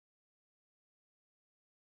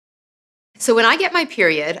So when I get my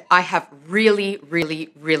period, I have really, really,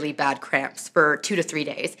 really bad cramps for 2 to 3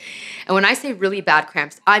 days. And when I say really bad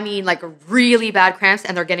cramps, I mean like really bad cramps,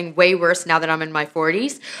 and they're getting way worse now that I'm in my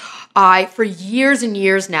 40s. I, for years and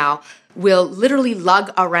years now, will literally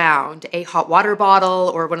lug around a hot water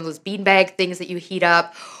bottle or one of those beanbag things that you heat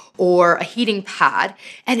up, or a heating pad.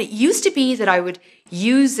 And it used to be that I would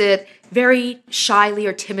use it very shyly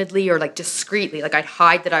or timidly or like discreetly. Like I'd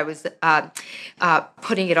hide that I was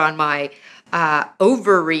putting it on my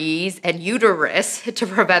ovaries and uterus to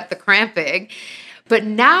prevent the cramping. But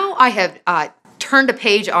now I have turned a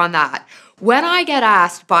page on that. When I get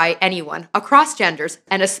asked by anyone across genders,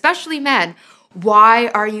 and especially men, why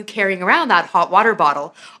are you carrying around that hot water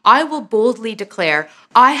bottle? I will boldly declare,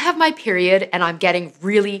 I have my period and I'm getting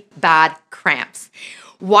really bad cramps.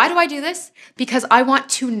 Why do I do this? Because I want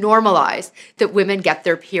to normalize that women get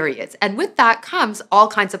their periods. And with that comes all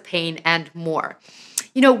kinds of pain and more.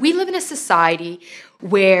 You know, we live in a society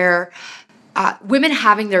where women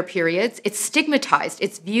having their periods, it's stigmatized.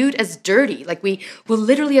 It's viewed as dirty. Like we will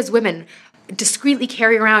literally, as women, discreetly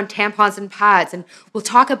carry around tampons and pads, and we'll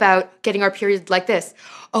talk about getting our period like this.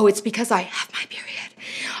 Oh, it's because I have my period.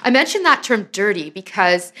 I mentioned that term dirty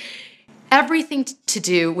because everything to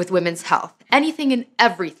do with women's health, anything and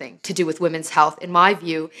everything to do with women's health, in my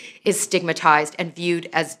view, is stigmatized and viewed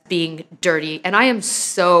as being dirty. And I am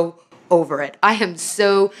so over it. I am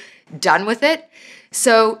so done with it.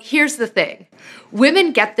 So here's the thing.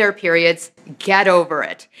 Women get their periods, get over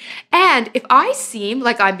it. And if I seem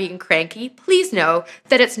like I'm being cranky, please know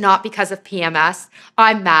that it's not because of PMS.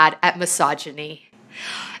 I'm mad at misogyny.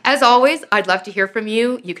 As always, I'd love to hear from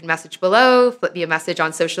you. You can message below, flip me a message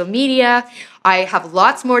on social media. I have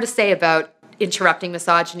lots more to say about interrupting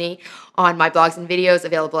misogyny on my blogs and videos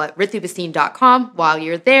available at ritubasine.com. While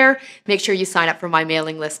you're there, make sure you sign up for my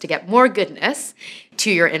mailing list to get more goodness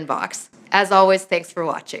to your inbox. As always, thanks for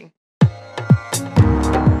watching.